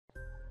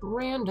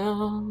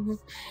Random.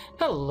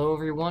 Hello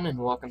everyone and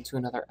welcome to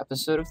another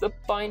episode of The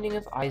Binding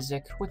of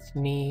Isaac with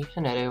me,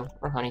 Hnetu,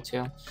 or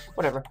Hnetu,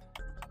 whatever.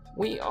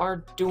 We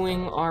are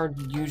doing our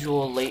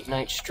usual late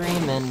night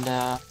stream and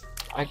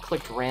I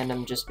clicked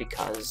random just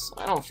because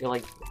I don't feel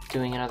like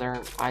doing another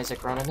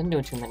Isaac run. I've been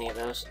doing too many of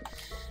those.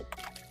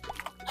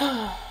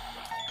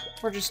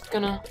 We're just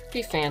gonna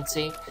be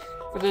fancy.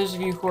 For those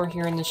of you who are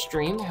here in the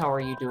stream, how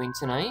are you doing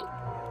tonight?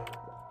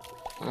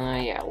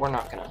 Yeah, we're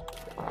not gonna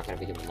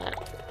be doing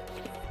that.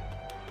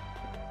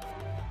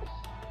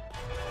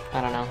 I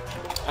don't know.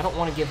 I don't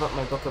want to give up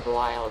my Book of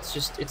Belial.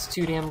 It's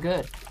too damn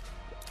good.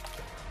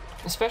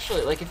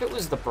 Especially, like, if it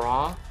was the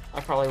bra,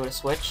 I probably would have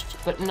switched,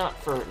 but not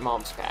for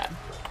Mom's Pad.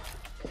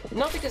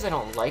 Not because I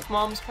don't like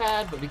Mom's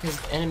Pad, but because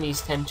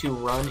enemies tend to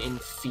run in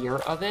fear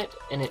of it,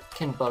 and it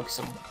can bug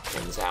some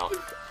things out.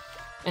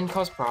 And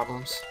cause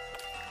problems.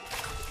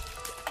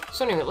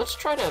 So anyway, let's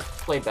try to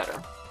play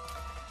better.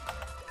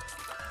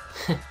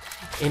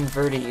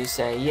 Inverted, you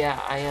say. Yeah,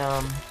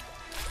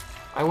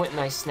 I went and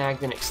I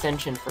snagged an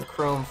extension for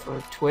Chrome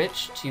for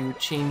Twitch to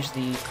change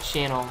the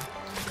channel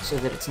so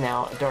that it's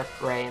now a dark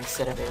gray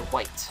instead of a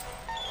white.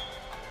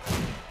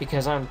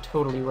 Because I'm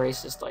totally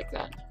racist like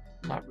that.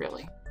 Not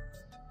really.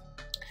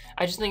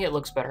 I just think it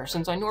looks better.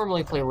 Since I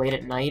normally play late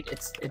at night,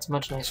 it's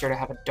much nicer to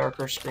have a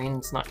darker screen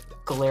that's not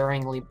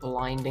glaringly,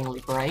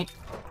 blindingly bright.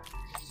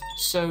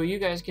 So you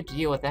guys get to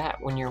deal with that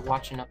when you're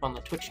watching up on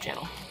the Twitch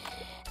channel.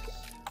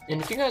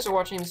 And if you guys are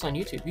watching this on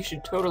YouTube, you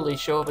should totally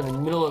show up in the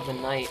middle of the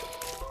night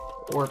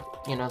or,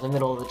 you know, the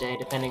middle of the day,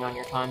 depending on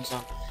your time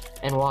zone,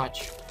 and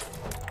watch.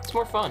 It's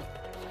more fun.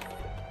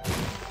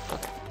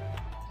 Okay.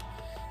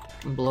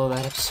 Blow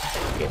that up so I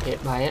don't get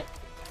hit by it.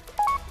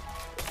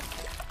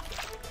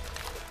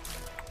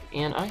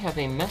 And I have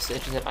a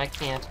message that I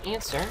can't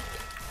answer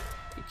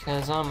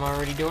because I'm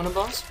already doing a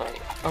boss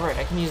fight. Alright,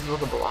 I can use the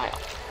Book of Belial.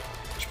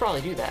 I should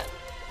probably do that.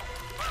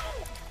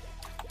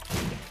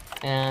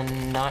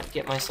 And not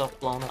get myself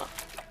blown up.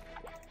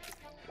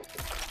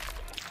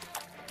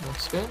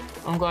 Looks good.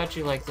 I'm glad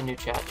you like the new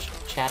chat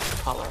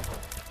color.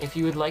 If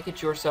you would like it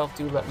yourself,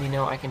 do let me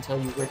know. I can tell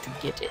you where to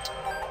get it.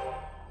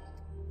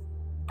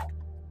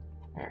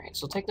 Alright,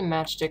 so take the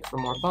matchstick for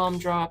more bomb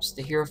drops.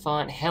 The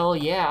Hierophant, hell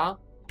yeah!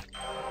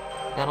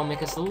 That'll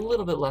make us a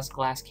little bit less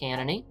glass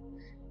cannony.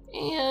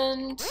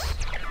 And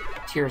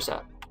Tears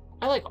Up.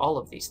 I like all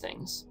of these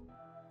things.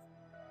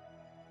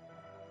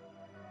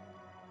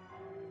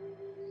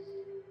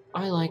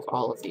 I like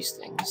all of these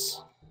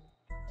things.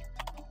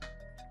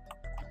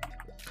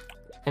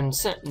 And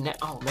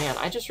oh man,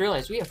 I just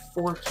realized we have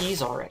 4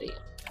 keys already.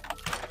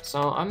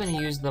 So I'm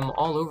gonna use them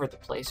all over the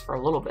place for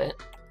a little bit,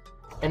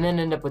 and then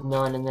end up with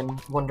none, and then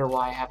wonder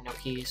why I have no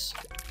keys.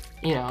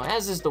 You know,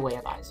 as is the way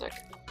of Isaac.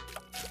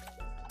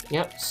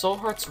 Yep, Soul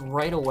Hearts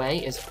right away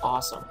is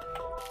awesome.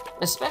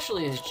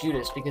 Especially as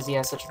Judas, because he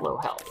has such low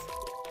health.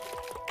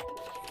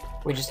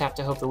 We just have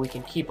to hope that we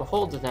can keep a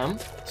hold of them,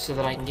 so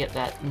that I can get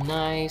that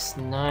nice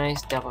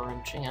Devil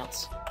Room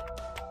chance.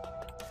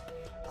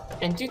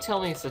 And do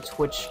tell me if the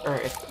Twitch, or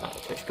if, not the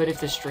Twitch, but if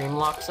the stream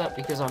locks up,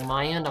 because on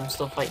my end, I'm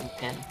still fighting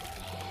Pin.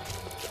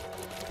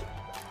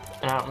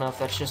 And I don't know if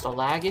that's just a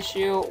lag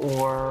issue,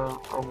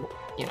 or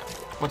you know,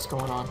 what's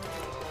going on.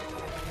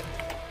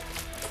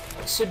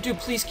 So do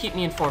please keep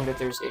me informed if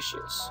there's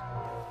issues.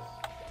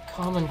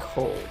 Common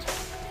Cold.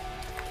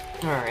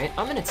 Alright,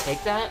 I'm gonna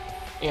take that,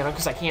 you know,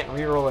 because I can't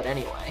reroll it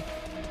anyway.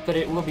 But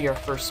it will be our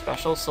first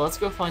special, so let's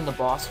go find the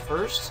boss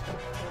first.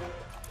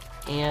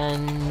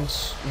 And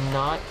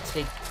not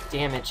take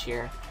damage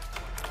here.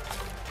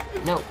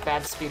 No,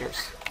 bad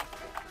speeders.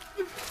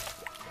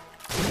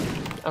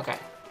 Okay,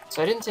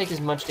 so I didn't take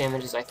as much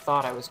damage as I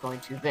thought I was going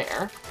to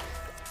there.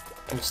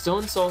 I'm still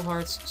in Soul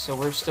Hearts, so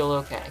we're still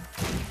okay.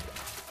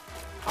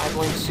 I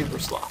blame Super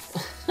Sloth.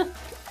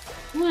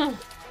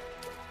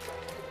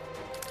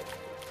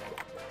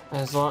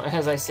 As long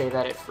as I say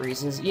that, it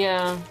freezes.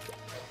 Yeah,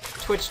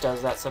 Twitch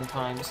does that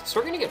sometimes. So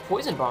we're gonna get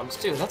poison bombs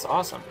too. That's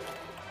awesome.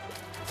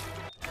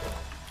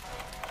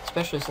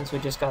 Especially since we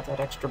just got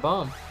that extra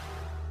bomb.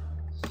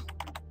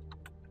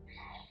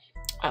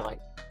 I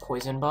like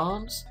poison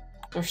bombs.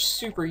 They're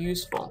super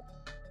useful.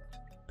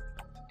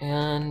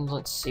 And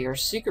let's see, our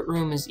secret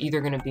room is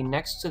either going to be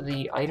next to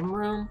the item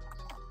room.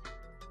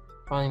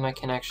 Probably my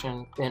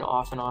connection been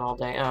off and on all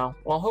day. Oh,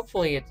 well,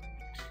 hopefully it...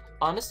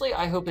 Honestly,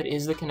 I hope it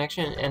is the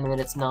connection and that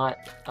it's not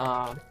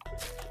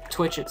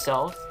Twitch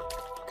itself.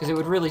 Because it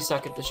would really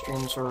suck if the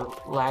streams were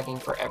lagging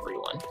for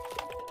everyone.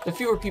 The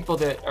fewer people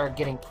that are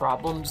getting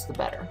problems, the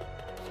better.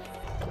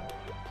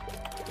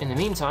 In the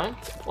meantime,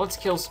 let's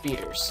kill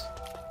speeders.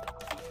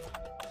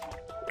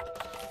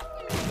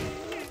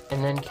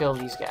 And then kill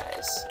these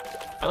guys.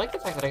 I like the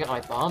fact that I got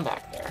my bomb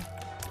back there.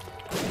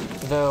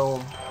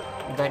 Though,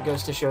 that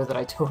goes to show that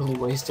I totally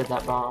wasted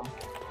that bomb.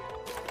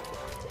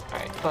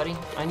 Alright, buddy,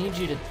 I need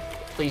you to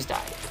please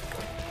die.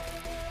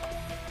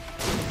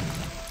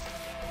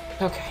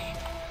 Okay,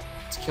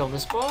 let's kill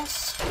this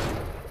boss.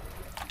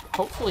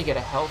 Hopefully get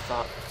a health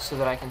up so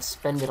that I can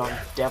spend it on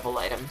devil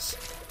items.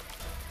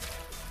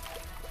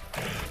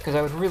 Because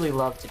I would really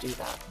love to do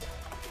that.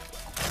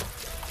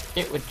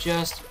 It would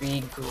just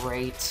be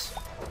great.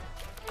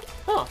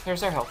 Oh,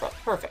 there's our health up.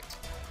 Perfect.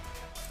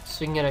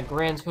 So we can get a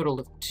grand total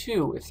of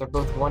 2 if they're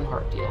both 1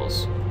 heart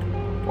deals.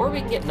 Or we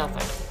can get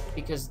nothing,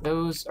 because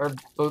those are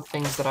both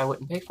things that I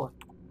wouldn't pay for.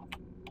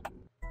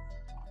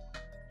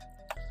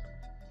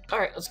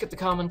 Alright, let's get the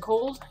common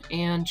cold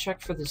and check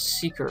for the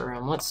secret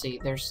room. Let's see,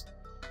 there's...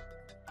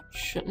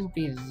 shouldn't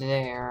be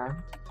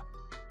there.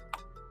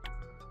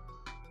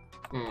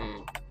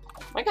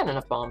 I got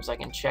enough bombs I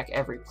can check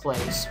every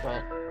place,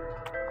 but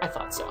I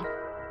thought so.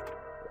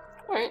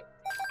 Alright.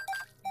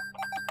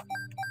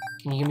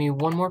 Can you give me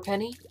 1 more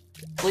penny?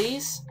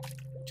 Please?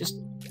 Just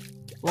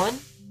 1?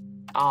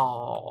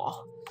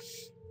 Oh,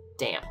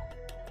 damn.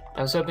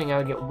 I was hoping I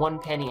would get 1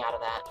 penny out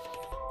of that.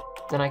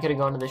 Then I could have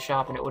gone to the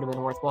shop and it would have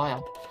been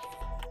worthwhile.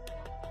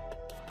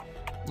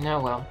 Oh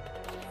well.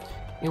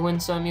 You win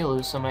some, you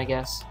lose some, I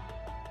guess.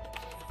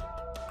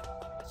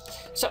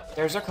 So,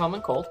 there's our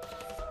common cold.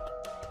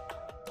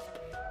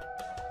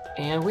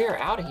 And we are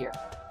out of here.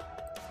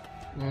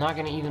 I'm not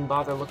going to even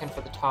bother looking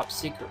for the top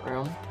secret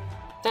room.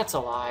 That's a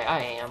lie, I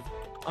am.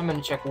 I'm going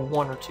to check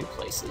 1 or 2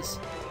 places.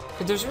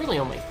 Because there's really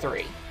only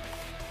 3.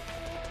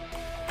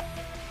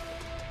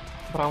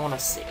 But I want to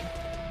see.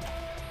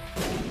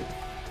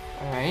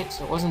 Alright,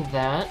 so it wasn't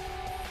that.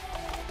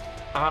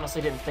 I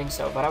honestly didn't think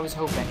so, but I was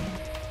hoping.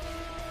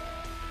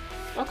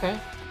 Okay,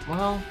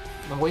 well,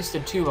 I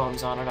wasted 2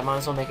 bombs on it. I might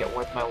as well make it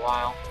worth my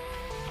while.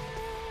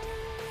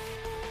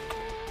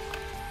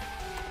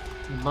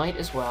 Might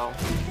as well.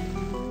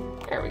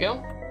 There we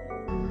go.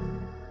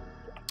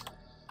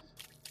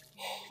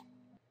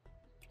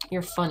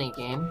 You're funny,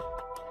 game.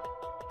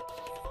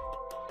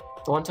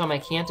 The one time I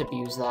can't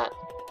abuse that.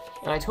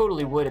 And I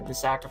totally would at the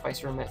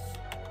sacrifice room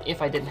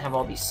if I didn't have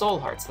all these soul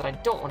hearts that I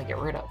don't want to get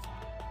rid of.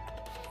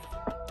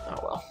 Oh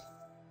well.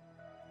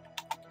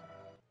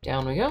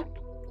 Down we go.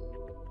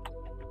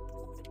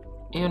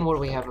 And what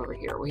do we have over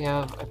here? We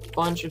have a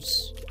bunch of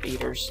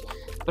speeders.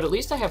 But at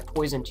least I have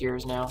poison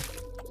tears now.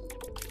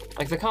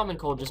 Like, the common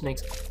cold just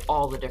makes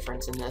all the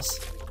difference in this.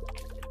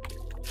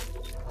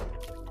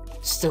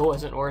 Still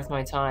wasn't worth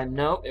my time.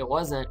 Nope, it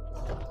wasn't.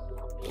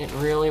 It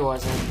really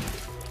wasn't.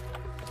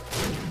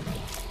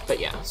 But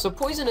yeah, so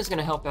poison is going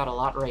to help out a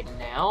lot right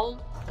now,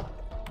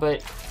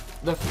 but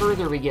the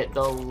further we get,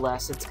 the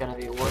less it's going to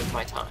be worth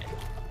my time.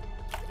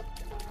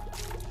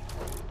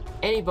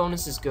 Any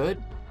bonus is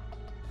good,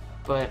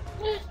 but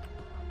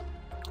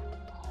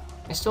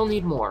I still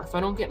need more. If I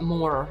don't get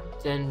more,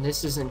 then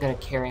this isn't going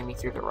to carry me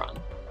through the run.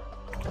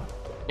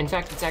 In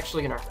fact, it's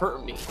actually going to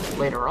hurt me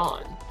later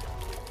on,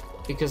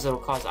 because it'll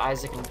cause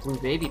Isaac and Blue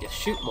Baby to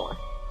shoot more.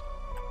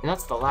 And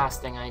that's the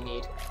last thing I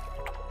need.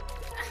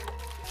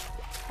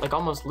 Like,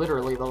 almost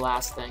literally the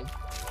last thing.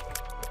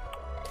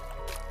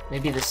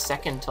 Maybe the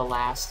second to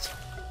last.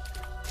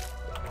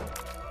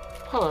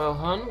 Hello,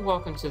 hun.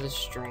 Welcome to the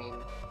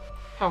stream.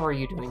 How are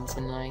you doing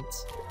tonight?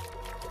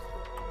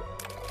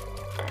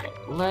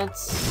 Alright,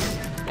 let's...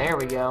 There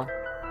we go.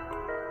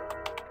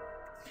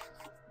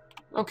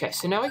 Okay,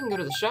 so now we can go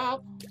to the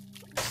shop,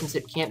 since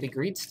it can't be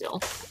greed still.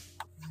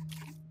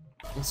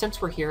 And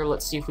since we're here,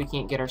 let's see if we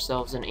can't get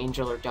ourselves an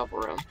angel or devil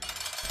room.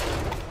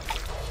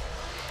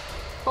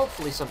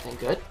 Hopefully something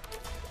good.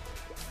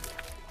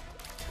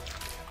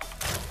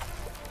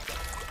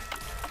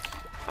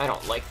 I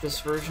don't like this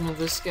version of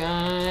this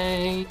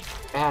guy.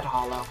 Bad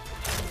Hollow.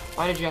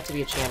 Why did you have to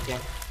be a champion?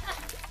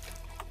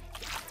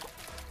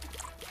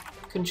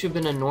 Couldn't you have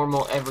been a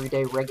normal,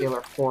 everyday,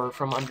 regular whore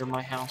from under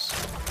my house?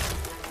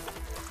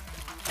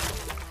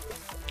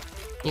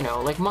 You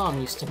know, like Mom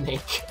used to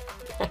make.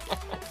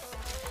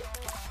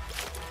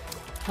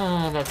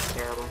 That's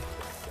terrible.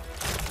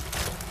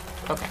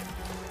 Okay.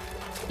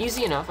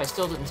 Easy enough, I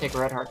still didn't take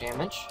red heart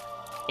damage.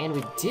 And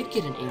we did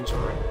get an angel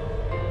ring.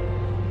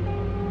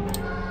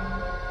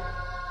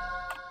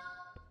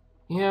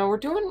 Yeah, we're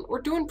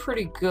doing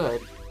pretty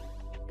good.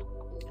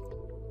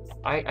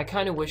 I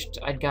kind of wished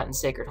I'd gotten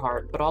Sacred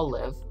Heart, but I'll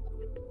live.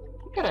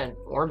 We got an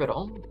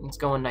orbital. It's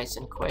going nice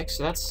and quick,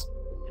 so that's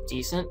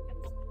decent.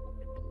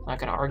 Not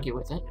gonna argue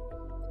with it.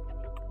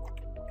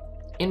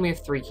 And we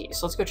have 3 keys,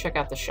 so let's go check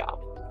out the shop.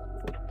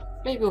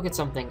 Maybe we'll get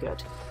something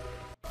good.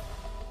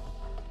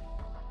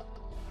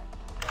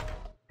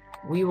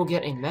 We will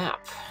get a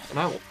map, and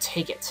I will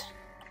take it.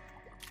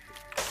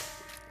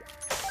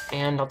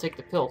 And I'll take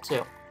the pill,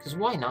 too. Because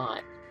why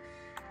not?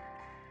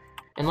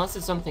 Unless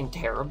it's something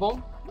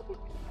terrible,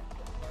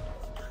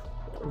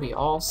 we'll be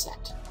all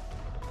set.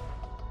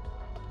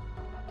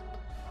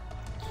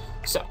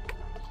 So,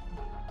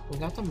 we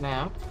got the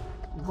map.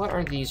 What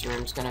are these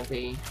rooms gonna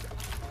be?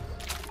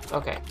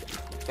 Okay.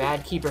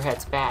 Bad keeper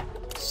heads. Bad.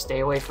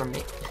 Stay away from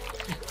me.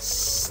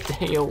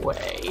 Stay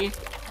away.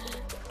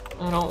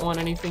 I don't want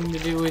anything to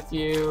do with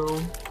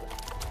you.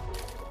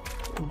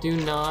 Do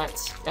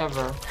not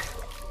ever.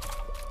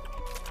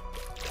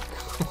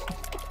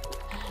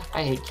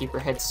 I hate keeper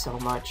heads so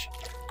much.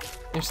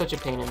 They're such a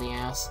pain in the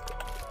ass.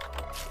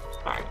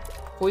 Alright.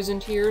 Poison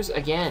tears,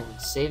 again,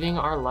 saving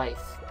our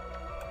life.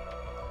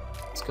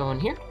 Let's go in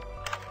here.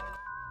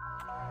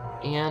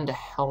 And a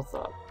health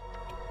up.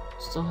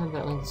 Still have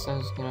that link that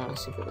says, you know,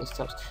 secretly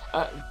steps.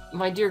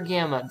 My dear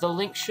Gamma, the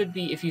link should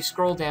be, if you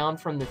scroll down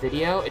from the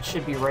video, it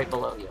should be right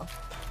below you.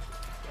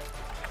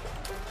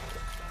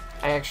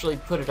 I actually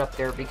put it up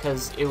there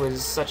because it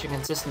was such a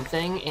consistent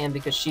thing, and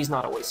because she's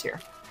not always here.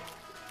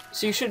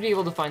 So you should be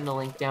able to find the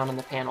link down in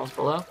the panels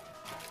below.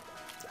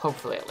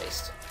 Hopefully, at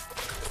least.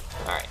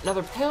 Alright,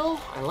 another pill,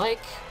 I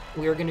like.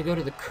 We are going to go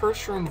to the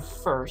curse room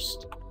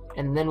first,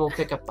 and then we'll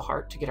pick up the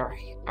heart to get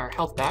our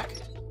health back.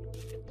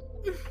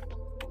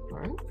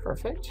 Alright,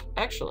 perfect.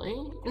 Actually,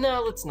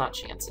 no, let's not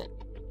chance it.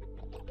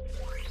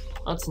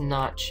 Let's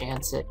not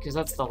chance it, because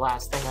that's the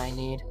last thing I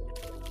need.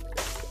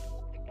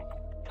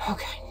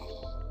 Okay.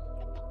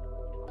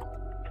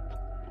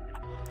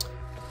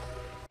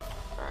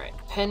 Alright,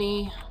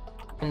 penny,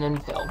 and then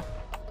pill.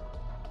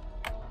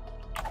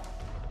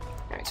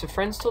 Alright, so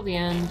friends till the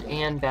end,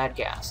 and bad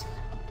gas.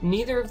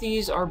 Neither of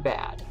these are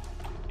bad.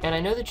 And I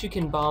know that you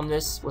can bomb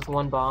this with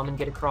one bomb and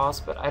get across,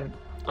 but I'm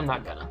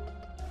not gonna.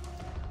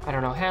 I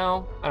don't know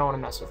how. I don't want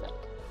to mess with it.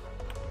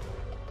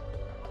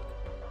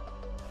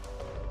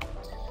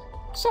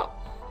 So,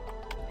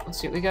 let's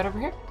see what we got over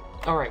here.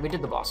 Alright, we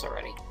did the boss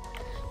already.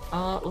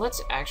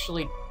 Let's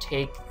actually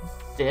take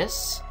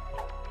this,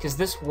 because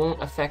this won't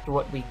affect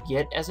what we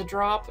get as a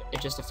drop. It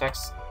just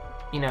affects,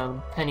 you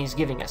know, pennies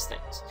giving us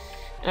things.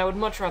 And I would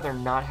much rather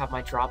not have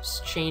my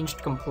drops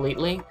changed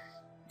completely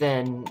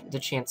than the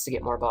chance to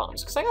get more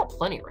bombs, because I got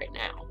plenty right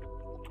now.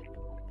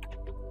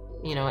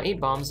 You know, 8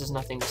 bombs is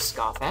nothing to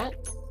scoff at.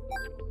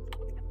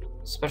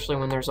 Especially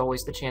when there's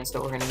always the chance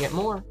that we're going to get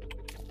more.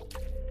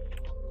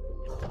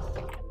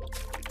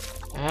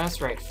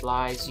 That's right,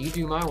 flies. You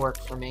do my work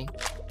for me.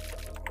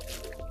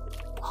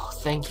 Oh,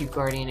 thank you,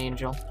 Guardian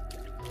Angel.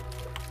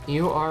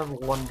 You are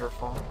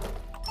wonderful.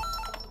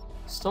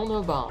 Still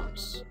no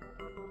bombs.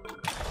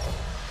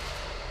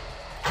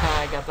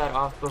 I got that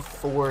off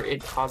before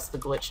it caused the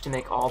glitch to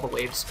make all the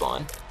waves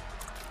spawn.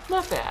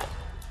 Not bad.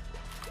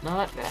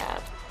 Not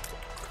bad.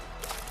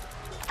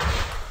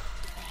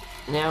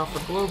 Now for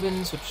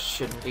Globins, which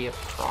shouldn't be a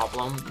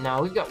problem.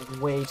 Now, we've got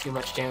way too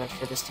much damage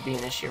for this to be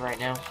an issue right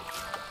now.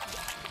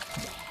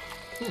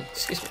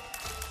 Excuse me.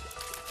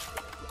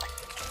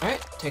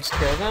 Alright, takes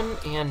care of them,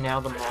 and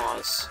now the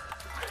Maws.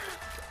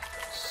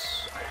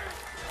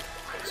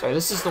 Sorry,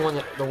 this is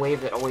the wave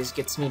that always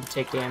gets me to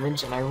take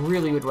damage, and I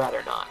really would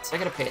rather not, so I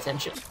gotta pay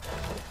attention.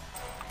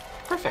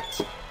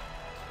 Perfect.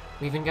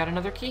 We even got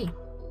another key.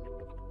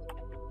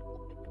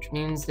 Which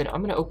means that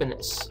I'm gonna open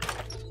this.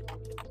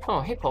 Oh,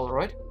 hey,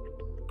 Polaroid.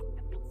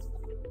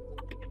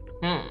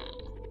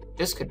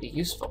 This could be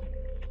useful.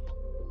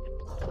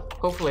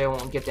 Hopefully I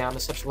won't get down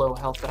to such low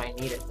health that I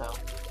need it, though.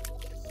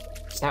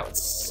 Because that would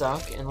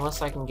suck,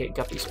 unless I can get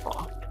Guppy's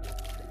Paw.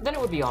 Then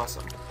it would be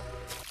awesome.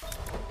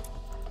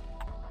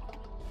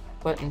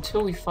 But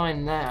until we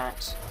find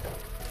that,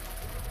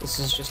 this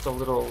is just a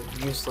little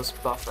useless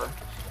buffer.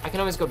 I can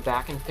always go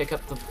back and pick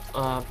up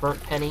the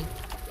burnt penny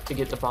to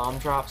get the bomb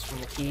drops from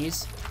the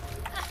keys.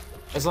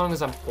 As long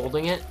as I'm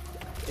holding it,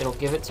 it'll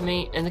give it to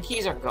me, and the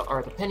keys aren't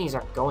the pennies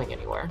aren't going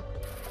anywhere.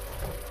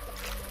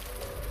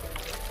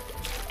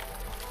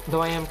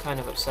 Though I am kind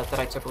of upset that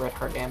I took red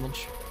heart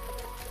damage.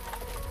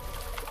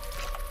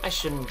 I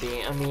shouldn't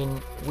be. I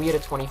mean, we had a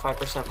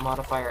 25%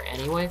 modifier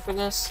anyway for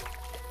this.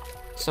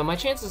 So my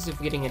chances of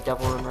getting a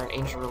Devil Room or an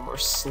Angel Room are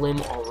slim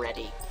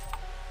already.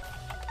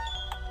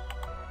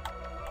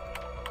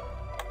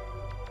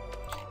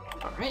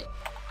 Alright,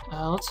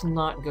 let's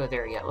not go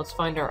there yet. Let's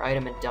find our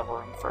item in Devil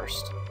Room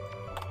first.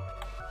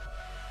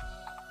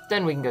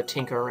 Then we can go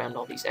tinker around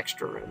all these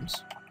extra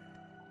rooms.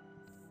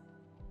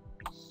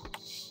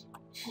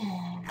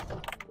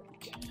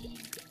 Okay.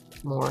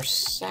 More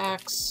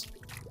sacks.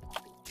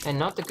 And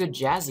not the good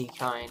jazzy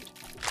kind.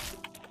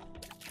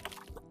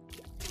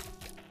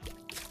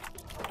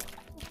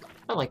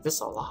 I like this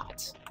a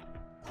lot.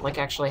 I like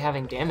actually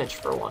having damage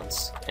for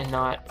once, and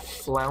not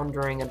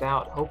floundering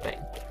about hoping.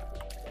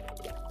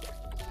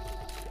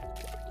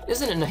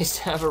 Isn't it nice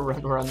to have a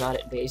run where I'm not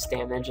at base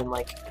damage and,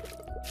 like,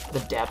 the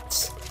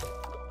depths?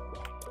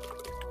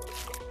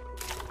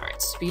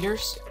 Alright,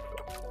 speeders.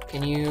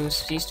 Can you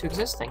cease to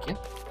exist? Thank you.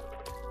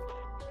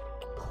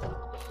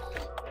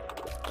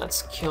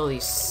 Let's kill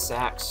these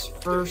sacks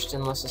first,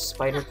 unless a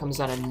spider comes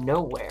out of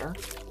nowhere.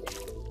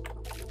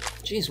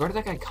 Jeez, where did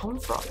that guy come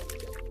from?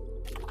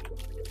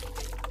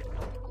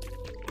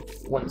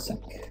 1 sec.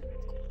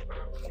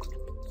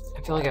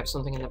 I feel like I have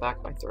something in the back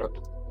of my throat.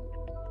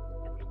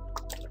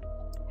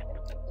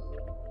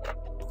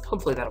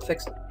 Hopefully that'll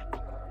fix it.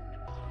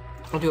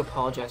 I do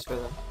apologize for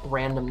the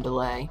random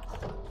delay.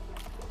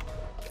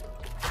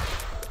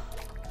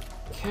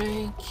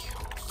 Okay,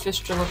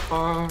 fistula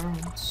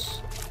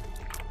parts.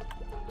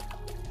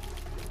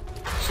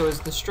 So is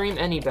the stream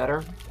any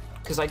better?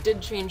 Because I did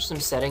change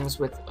some settings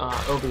with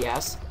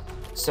OBS,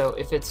 so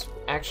if it's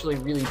actually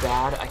really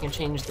bad, I can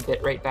change the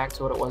bitrate back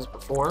to what it was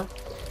before,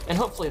 and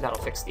hopefully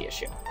that'll fix the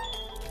issue.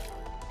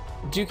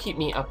 Do keep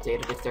me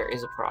updated if there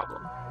is a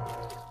problem.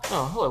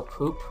 Oh, hello,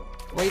 poop.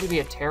 Way to be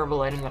a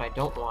terrible item that I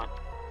don't want.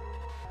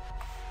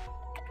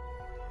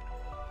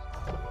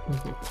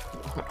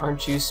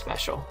 Aren't you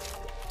special?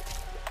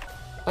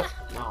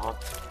 No.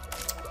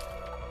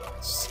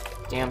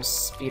 Damn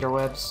spider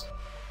webs.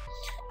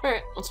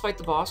 Alright, let's fight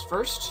the boss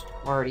first.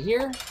 We're already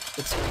here.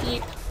 Let's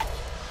peep.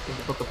 Get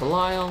the Book of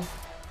Belial.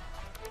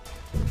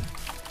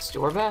 Let's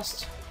do our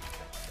best.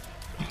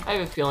 I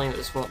have a feeling that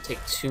this won't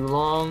take too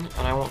long,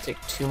 and I won't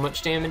take too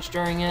much damage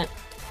during it.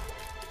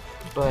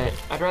 But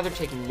I'd rather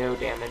take no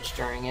damage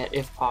during it,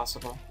 if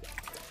possible.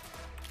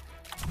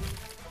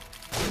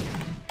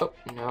 Oh,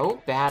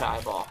 no. Bad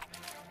eyeball.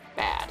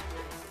 Bad.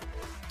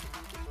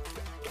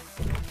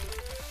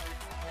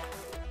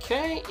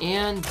 Okay,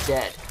 and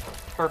dead.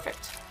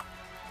 Perfect.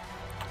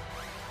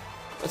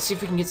 Let's see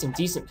if we can get some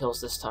decent pills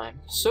this time.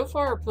 So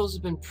far, our pills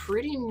have been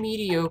pretty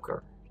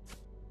mediocre.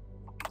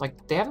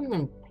 Like, they haven't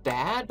been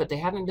bad, but they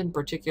haven't been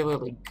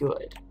particularly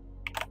good.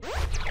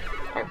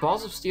 Alright,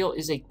 Balls of Steel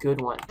is a good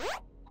one.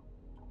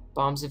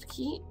 Bombs are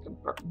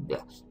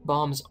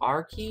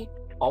key,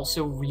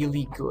 also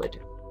really good.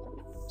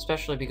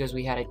 Especially because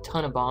we had a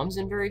ton of bombs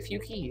and very few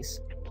keys.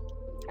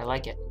 I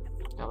like it.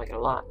 I like it a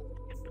lot.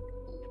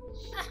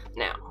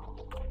 Now,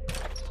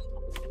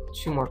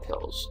 2 more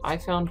pills. I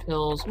found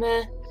pills,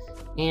 meh,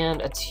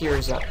 and a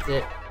Tears Up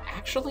that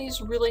actually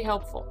is really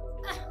helpful.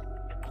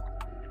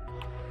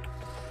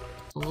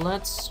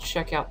 Let's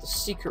check out the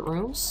secret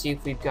room, see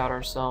if we've got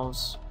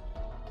ourselves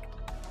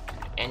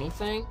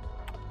anything.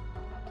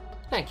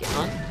 Thank you,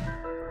 hon.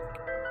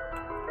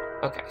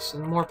 Okay, so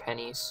more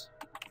pennies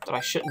that I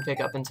shouldn't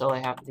pick up until I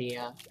have the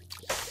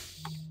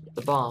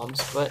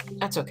bombs, but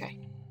that's okay.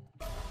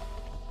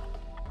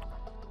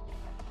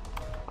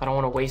 I don't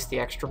want to waste the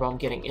extra bomb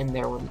getting in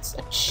there when it's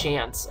a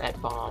chance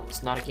at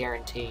bombs, not a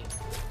guarantee.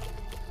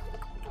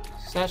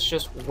 So that's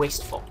just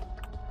wasteful.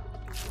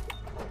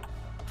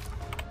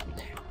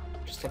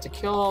 Just have to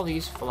kill all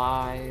these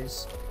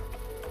flies.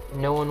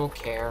 No one will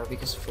care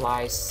because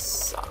flies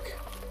suck.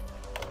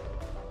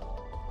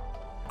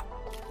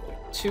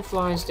 2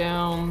 flies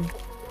down.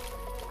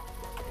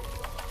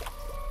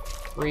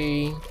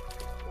 3.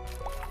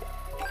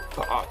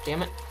 Oh,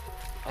 damn it.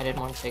 I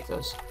didn't want to take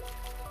those.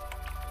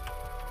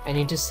 I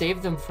need to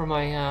save them for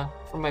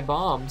my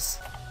bombs.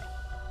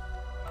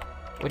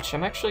 Which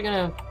I'm actually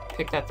gonna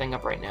pick that thing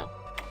up right now.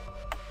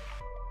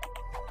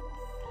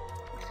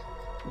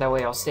 That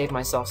way I'll save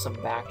myself some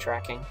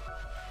backtracking.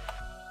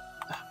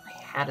 Ugh, my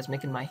hat is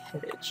making my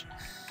head itch.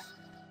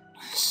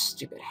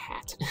 Stupid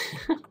hat.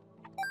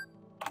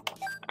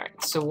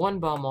 Alright, so 1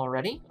 bomb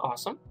already.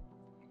 Awesome.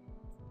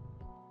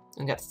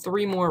 We've got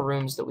 3 more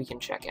rooms that we can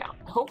check out.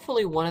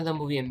 Hopefully one of them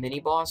will be a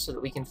mini-boss so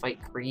that we can fight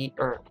Greed,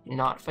 or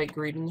not fight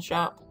Greed in the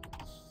shop.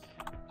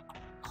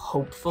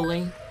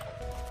 Hopefully.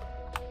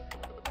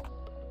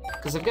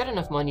 Because I've got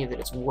enough money that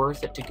it's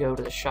worth it to go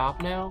to the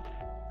shop now.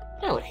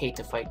 I would hate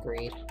to fight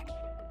Greed.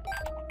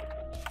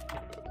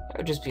 That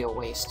would just be a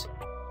waste.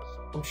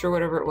 I'm sure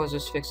whatever it was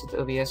fixed with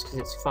OBS because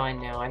it's fine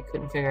now. I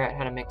couldn't figure out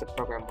how to make the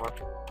program work.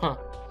 Huh.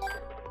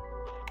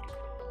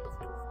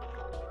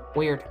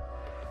 Weird.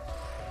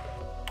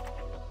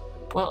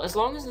 Well, as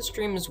long as the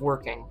stream is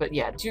working, but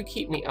yeah, do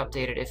keep me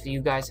updated if you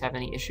guys have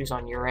any issues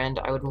on your end.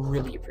 I would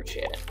really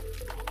appreciate it.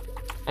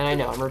 And I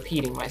know, I'm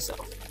repeating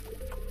myself.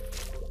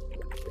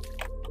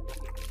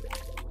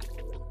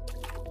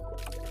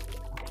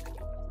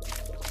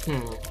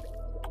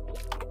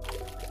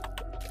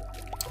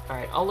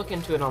 Alright, I'll look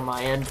into it on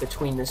my end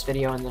between this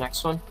video and the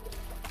next one.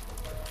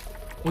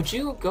 Would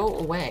you go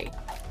away?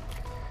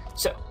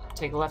 So,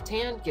 take a left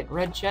hand, get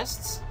red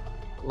chests.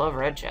 Love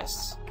red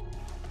chests.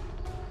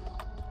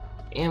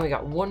 And we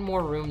got 1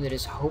 more room that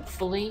is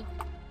hopefully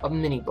a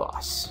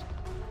mini-boss.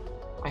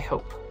 I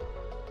hope.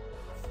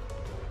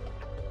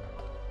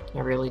 I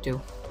really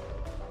do.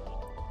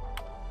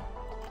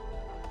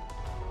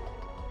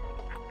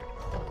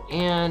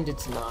 And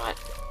it's not.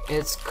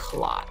 It's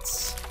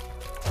Clots.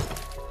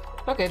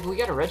 Okay, but we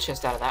got a red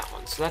chest out of that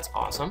one, so that's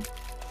awesome.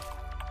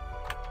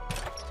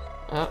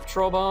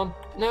 Troll bomb.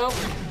 No.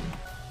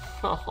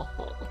 Oh.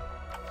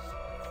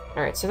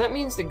 Alright, so that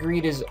means the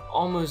Greed is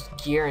almost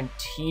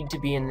guaranteed to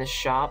be in this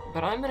shop,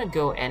 but I'm gonna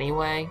go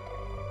anyway.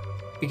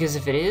 Because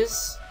if it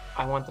is,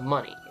 I want the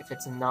money. If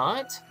it's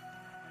not,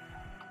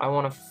 I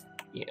want to,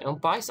 you know,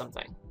 buy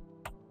something.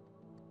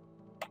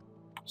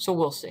 So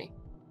we'll see.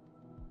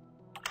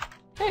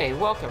 Hey,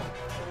 welcome.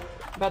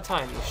 About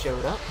time you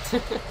showed up.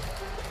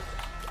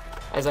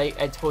 As I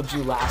told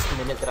you last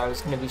minute that I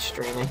was going to be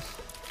streaming.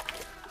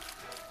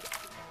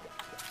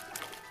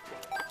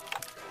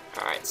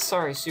 Alright,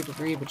 sorry Super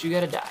Greed, but you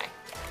gotta die.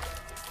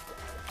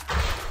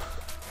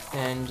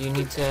 And you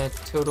need to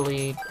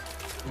totally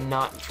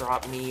not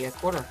drop me a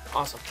quarter.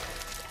 Awesome.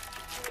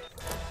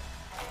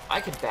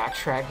 I could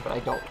backtrack, but I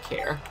don't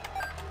care.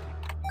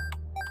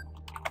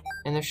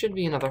 And there should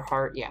be another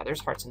heart. Yeah,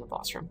 there's hearts in the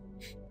boss room.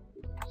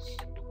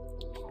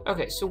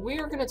 Okay, so we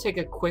are going to take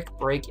a quick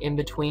break in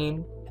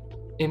between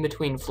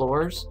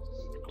floors,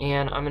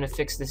 and I'm going to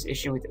fix this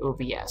issue with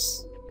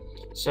OBS.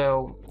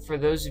 So, for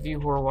those of you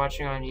who are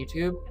watching on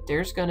YouTube,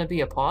 there's going to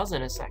be a pause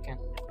in a second.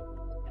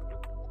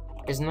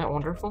 Isn't that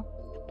wonderful?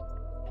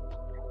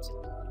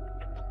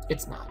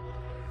 It's not.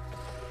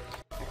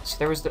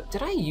 There was the...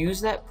 Did I use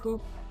that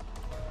poop?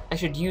 I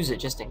should use it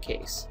just in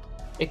case.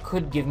 It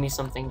could give me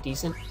something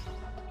decent.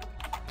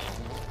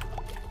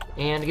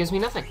 And it gives me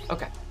nothing.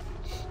 Okay.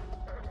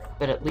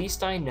 But at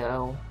least I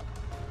know.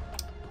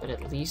 But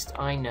at least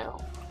I know.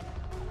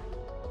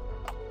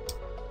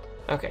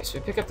 Okay, so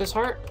we pick up this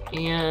heart,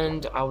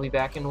 and I'll be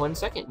back in 1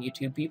 second,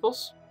 YouTube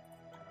peoples.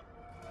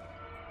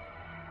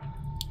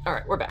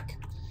 Alright, we're back.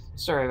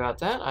 Sorry about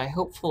that. I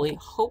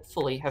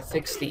hopefully have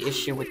fixed the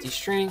issue with the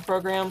streaming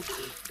program.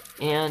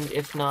 And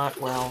if not,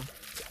 well,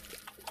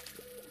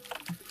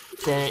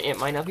 then it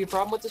might not be a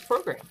problem with this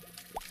program.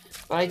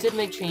 But I did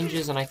make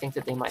changes, and I think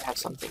that they might have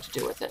something to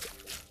do with it.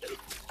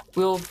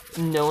 We'll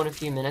know in a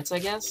few minutes, I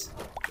guess,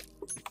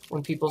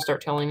 when people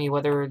start telling me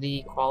whether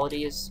the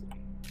quality is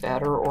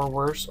better or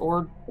worse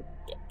or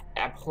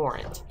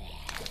abhorrent.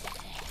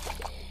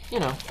 You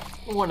know,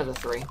 one of the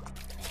three.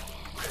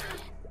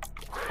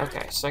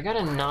 Okay, so I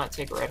gotta not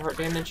take red heart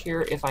damage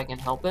here if I can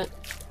help it.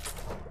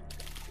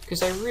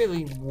 Because I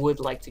really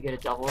would like to get a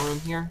double room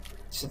here,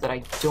 so that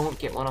I don't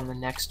get one on the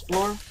next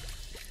floor.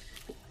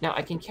 Now,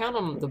 I can count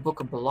on the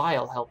Book of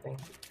Belial helping,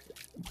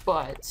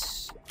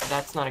 but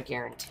that's not a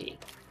guarantee.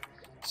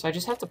 So I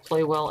just have to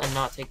play well and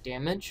not take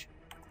damage.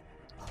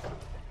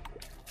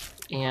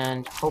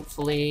 And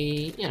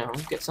hopefully, you know,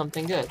 get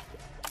something good.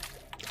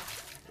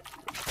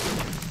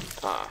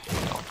 No.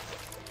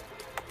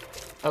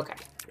 Okay.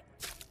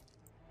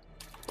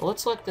 Well,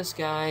 let's let this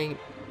guy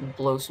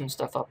blow some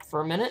stuff up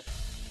for a minute,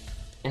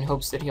 in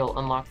hopes that he'll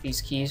unlock these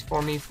keys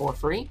for me for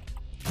free,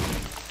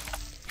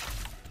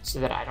 so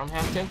that I don't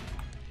have to.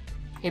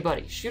 Hey,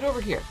 buddy, shoot over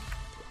here.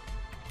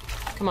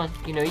 Come on,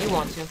 you know you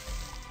want to.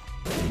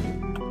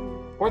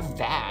 Or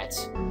that.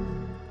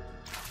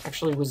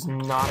 Actually was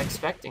not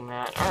expecting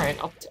that. Alright,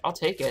 I'll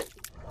take it.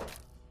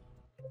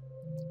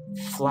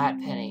 Flat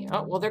penny.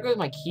 Oh, well, there goes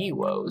my key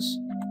woes.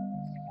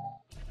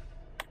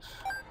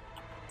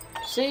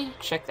 See?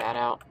 Check that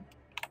out.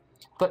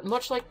 But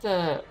much like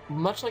the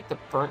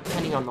burnt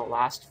penny on the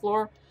last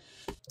floor,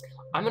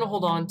 I'm gonna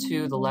hold on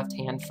to the left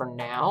hand for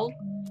now,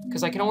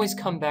 because I can always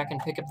come back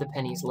and pick up the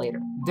pennies later.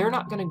 They're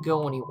not gonna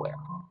go anywhere.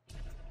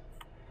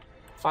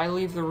 If I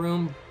leave the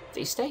room,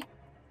 they stay.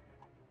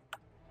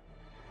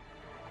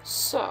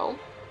 So,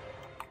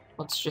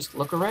 let's just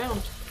look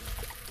around.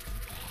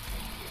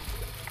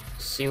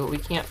 See what we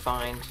can't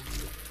find.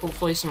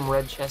 Hopefully some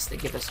red chests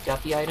that give us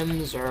guppy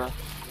items, or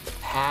the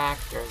pack,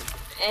 or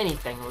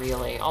anything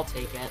really. I'll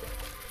take it.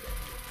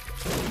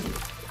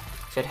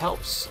 If it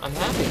helps, I'm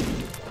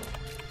happy.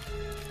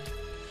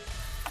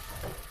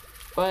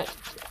 But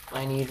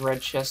I need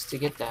red chests to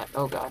get that.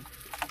 Oh god.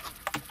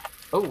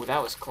 Oh,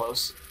 that was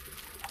close.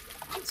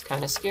 It's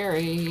kind of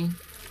scary.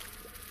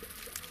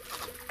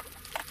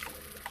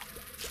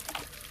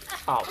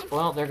 Oh,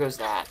 well, there goes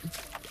that.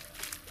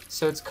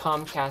 So it's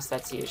Comcast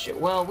that's the issue.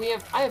 Well,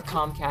 I have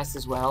Comcast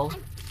as well,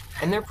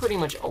 and they're pretty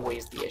much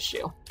always the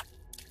issue.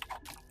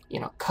 You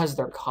know, 'cause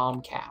they're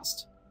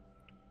Comcast.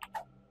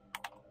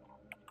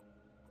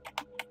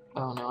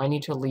 Oh no, I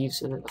need to leave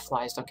so that the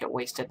flies don't get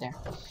wasted there.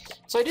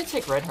 So I did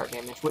take red heart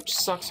damage, which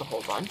sucks a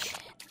whole bunch.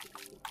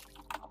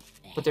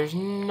 But there's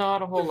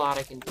not a whole lot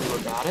I can do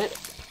about it.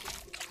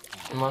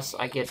 Unless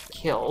I get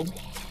killed.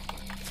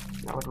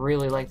 I would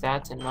really like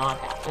that to not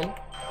happen.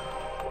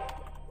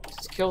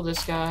 Let's kill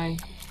this guy.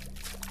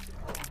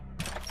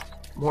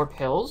 More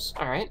pills.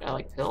 Alright, I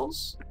like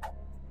pills.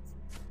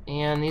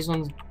 And these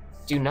ones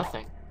do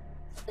nothing.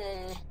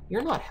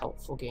 You're not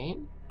helpful,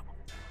 game.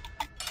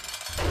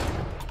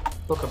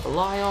 Book of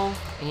Belial,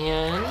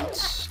 and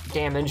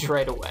damage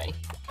right away.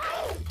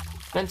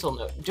 Mental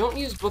note, don't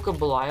use Book of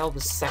Belial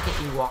the second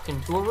you walk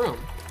into a room.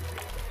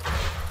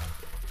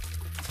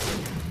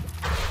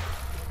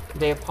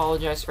 They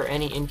apologize for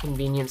any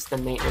inconvenience the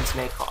maintenance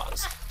may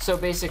cause. So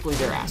basically,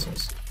 they're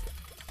assholes.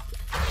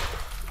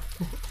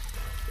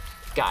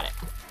 Got it.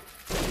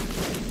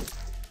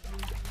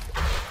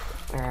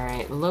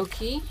 Alright,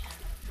 Loki.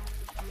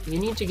 You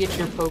need to get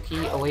your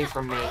pokey away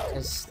from me,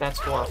 because that's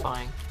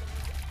horrifying.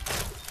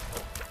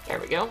 There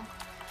we go.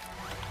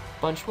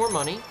 Bunch more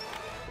money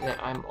that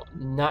I'm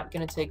not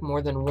going to take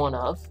more than one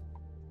of.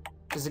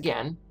 Because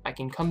again, I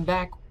can come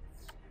back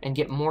and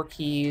get more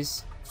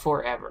keys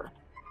forever.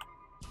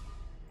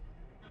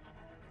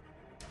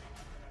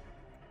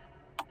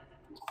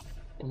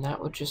 And that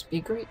would just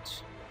be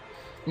great.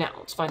 Now,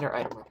 let's find our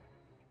item room.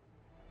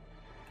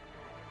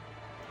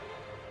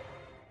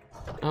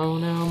 Oh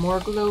no, more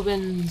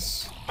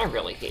globins. I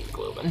really hate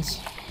globins.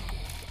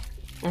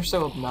 They're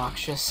so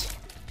obnoxious.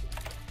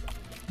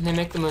 And they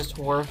make the most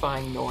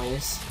horrifying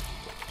noise.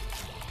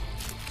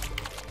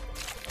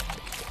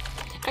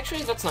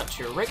 Actually, that's not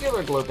true.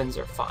 Regular globins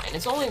are fine.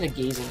 It's only the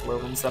gazing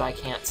globins that I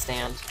can't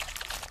stand.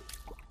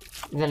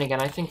 Then again,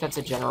 I think that's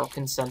a general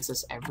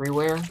consensus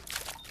everywhere.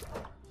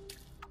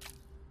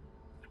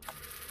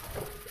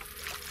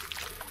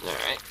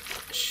 Alright.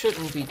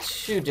 Shouldn't be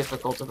too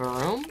difficult of a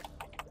room.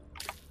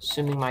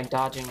 Assuming my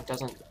dodging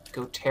doesn't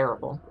go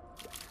terrible.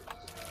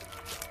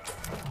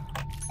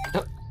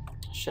 Oh,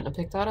 shouldn't have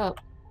picked that up.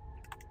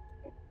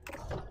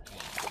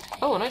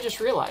 Oh, Oh, and I just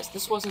realized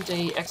this wasn't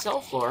a XL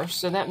floor,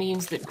 so that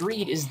means that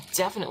greed is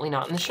definitely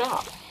not in the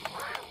shop.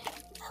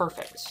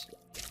 Perfect.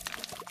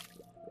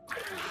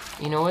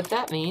 You know what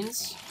that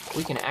means?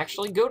 We can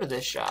actually go to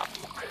this shop.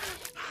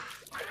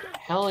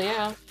 Hell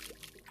yeah.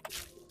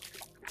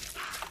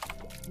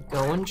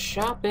 Going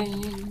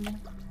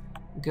shopping.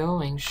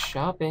 Going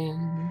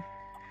shopping.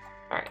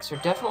 Alright, so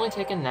we're definitely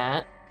taking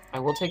that. I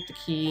will take the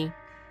key.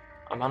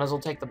 I might as well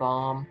take the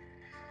bomb.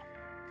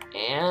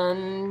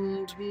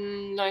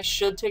 And I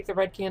should take the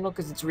red candle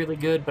because it's really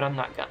good, but I'm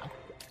not gonna.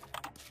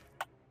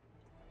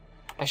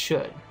 I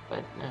should,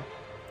 but no.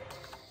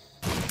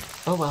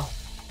 Oh well.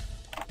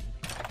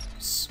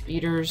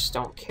 Speeders,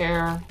 don't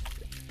care.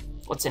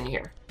 What's in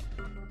here?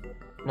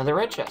 Another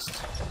red chest.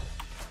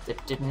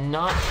 That did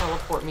not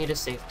teleport me to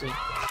safety.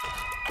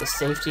 The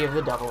safety of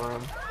the double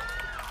room.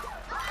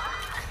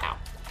 Ow.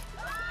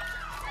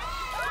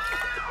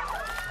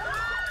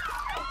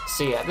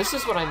 So yeah, this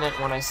is what I meant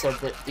when I said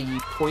that the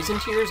poison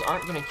tears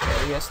aren't going to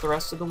carry us the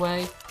rest of the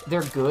way.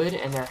 They're good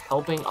and they're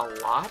helping a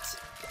lot,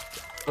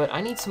 but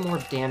I need some more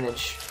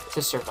damage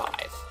to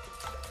survive.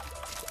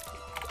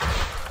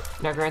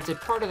 Now granted,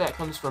 part of that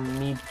comes from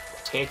me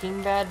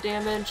taking bad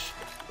damage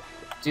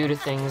due to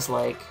things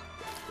like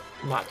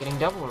not getting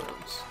double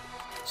rooms.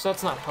 So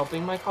that's not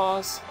helping my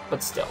cause,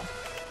 but still.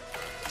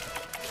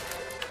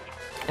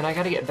 And I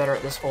gotta get better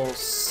at this whole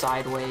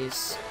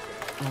sideways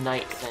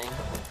night thing.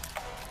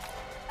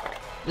 Alright,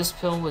 this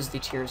pill was the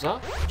Tears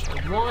Up, which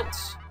I want.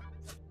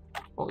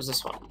 What was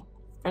this one?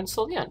 Friends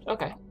till the end.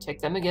 Okay, take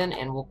them again,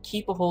 and we'll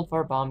keep a hold of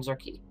our bombs, our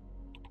key.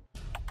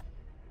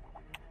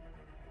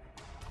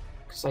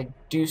 Because I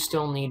do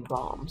still need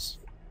bombs.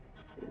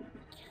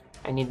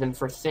 I need them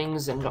for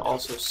things and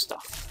also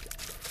stuff.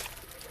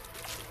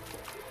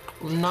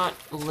 I'm not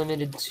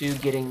limited to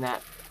getting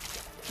that,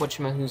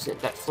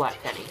 whatchamahoosit, that flat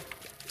penny.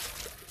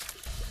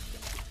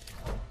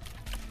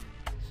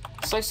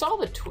 So I saw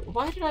the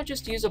why did I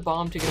just use a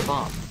bomb to get a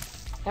bomb?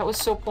 That was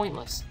so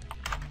pointless.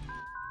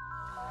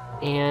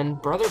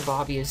 And Brother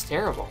Bobby is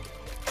terrible.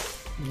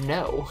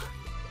 No.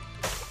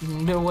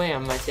 No way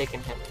am I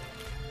taking him.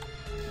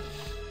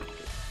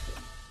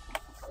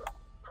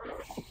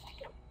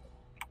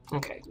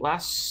 Okay,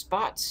 last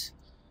spot.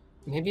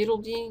 Maybe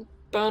it'll be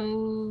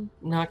no,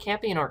 it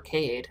can't be an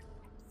arcade.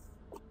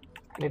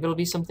 Maybe it'll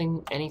be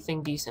something,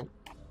 anything decent.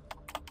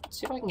 Let's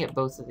see if I can get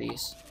both of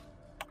these.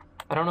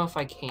 I don't know if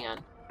I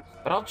can,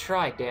 but I'll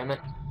try, damn it.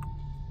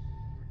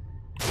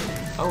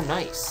 Oh,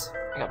 nice.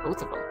 I got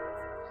both of them.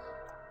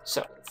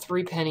 So,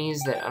 3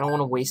 pennies that I don't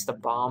want to waste the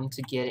bomb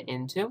to get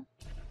into.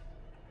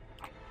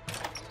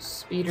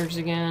 Speeders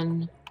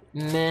again.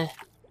 Meh.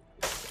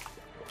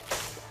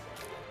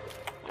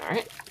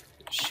 Alright.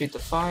 Shoot the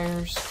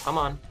fires. Come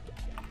on.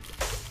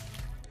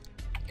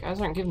 You guys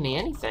aren't giving me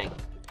anything.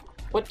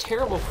 What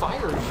terrible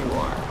fires you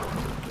are.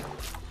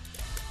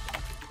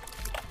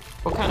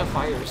 What kind of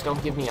fires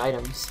don't give me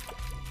items?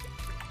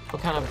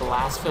 What kind of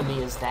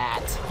blasphemy is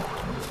that?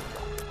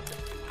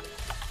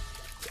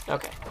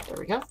 Okay, there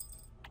we go.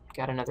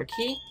 Got another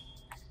key.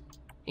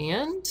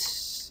 And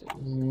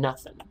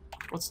nothing.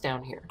 What's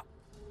down here?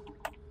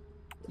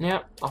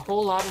 Yep, a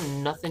whole lot of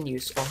nothing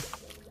useful.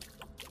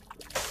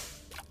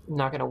 I'm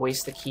not gonna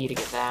waste the key to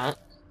get that.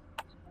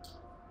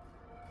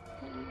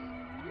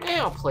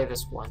 I'll play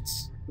this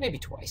once. Maybe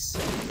twice.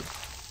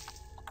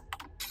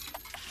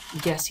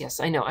 Yes,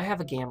 I know. I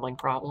have a gambling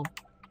problem.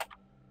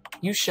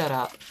 You shut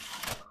up.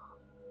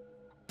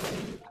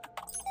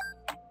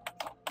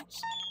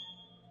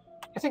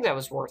 I think that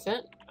was worth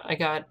it. I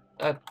got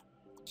a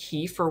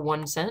key for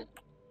 1 cent.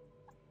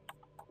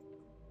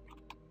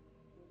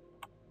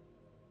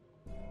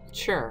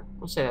 Sure,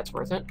 we'll say that's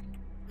worth it.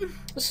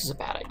 This is a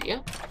bad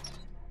idea.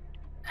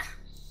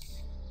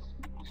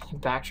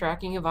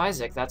 Backtracking of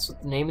Isaac, that's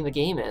what the name of the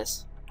game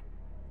is.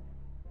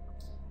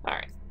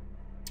 Alright,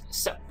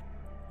 so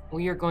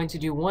we are going to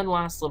do one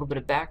last little bit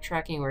of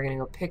backtracking. We're going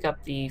to go pick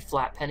up the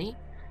flat penny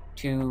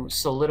to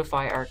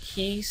solidify our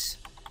keys,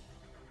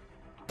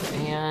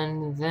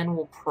 and then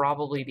we'll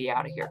probably be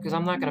out of here, because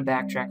I'm not going to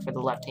backtrack for the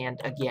left hand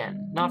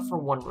again. Not for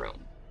one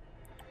room.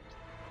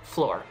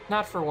 Floor.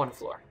 Not for one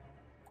floor.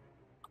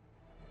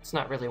 It's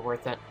not really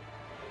worth it.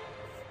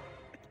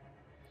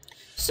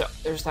 So,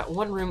 there's that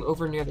one room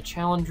over near the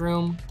challenge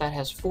room that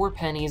has 4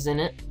 pennies in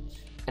it,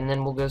 and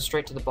then we'll go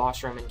straight to the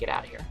boss room and get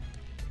out of here.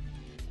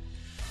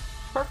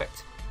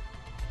 Perfect.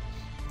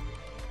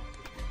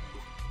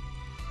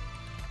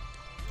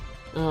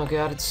 Oh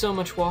god, it's so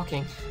much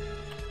walking.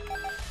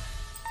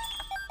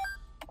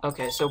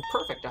 Okay, so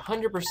perfect,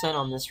 100%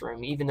 on this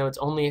room, even though it's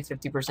only a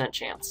 50%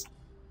 chance.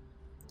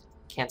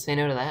 Can't say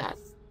no to that.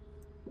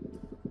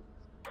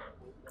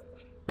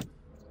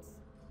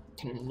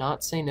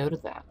 Cannot say no to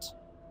that.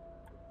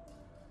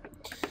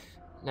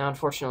 Now,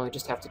 unfortunately, we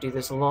just have to do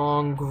this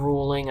long,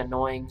 grueling,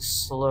 annoying,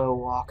 slow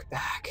walk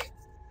back.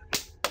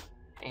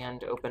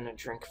 And open a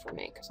drink for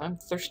me, because I'm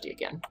thirsty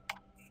again.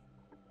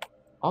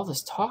 All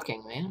this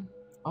talking, man.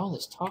 All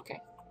this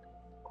talking.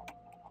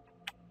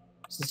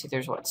 So let's see,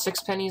 there's what,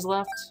 6 pennies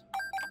left?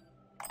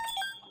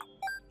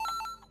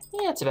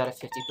 Yeah, it's about a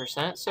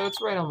 50%, so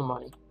it's right on the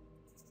money.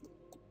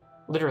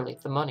 Literally,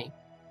 the money.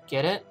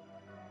 Get it?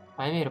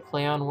 I made a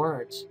play on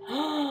words.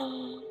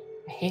 I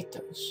hate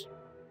those.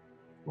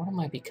 What am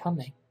I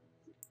becoming?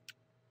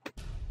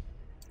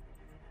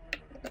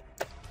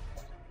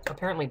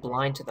 Apparently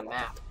blind to the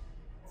map.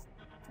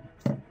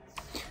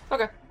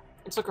 Okay,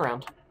 let's look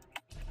around.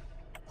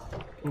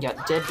 We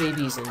got dead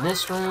babies in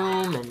this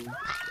room, and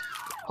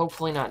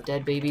hopefully not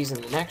dead babies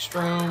in the next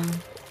room.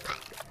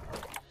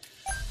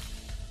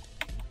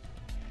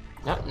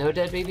 Nope, no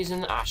dead babies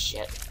in the... Ah,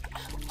 shit.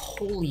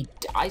 Holy...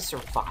 I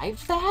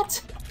survived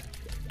that?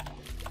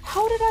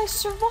 How did I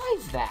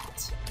survive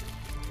that?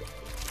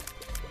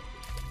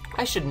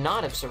 I should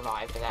not have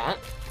survived that.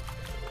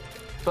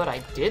 But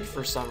I did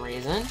for some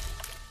reason.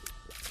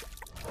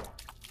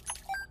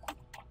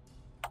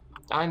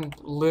 I'm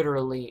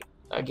literally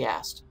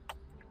aghast.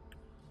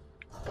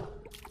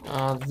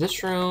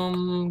 This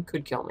room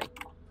could kill me.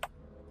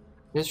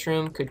 This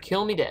room could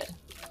kill me dead.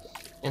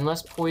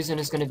 Unless poison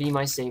is going to be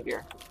my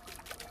savior.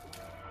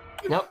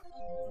 Nope.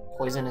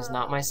 Poison is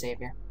not my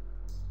savior.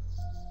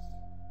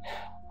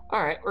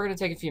 Alright, we're going to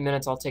take a few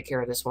minutes. I'll take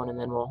care of this one, and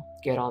then we'll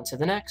get on to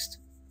the next.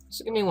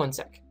 So give me 1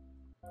 sec.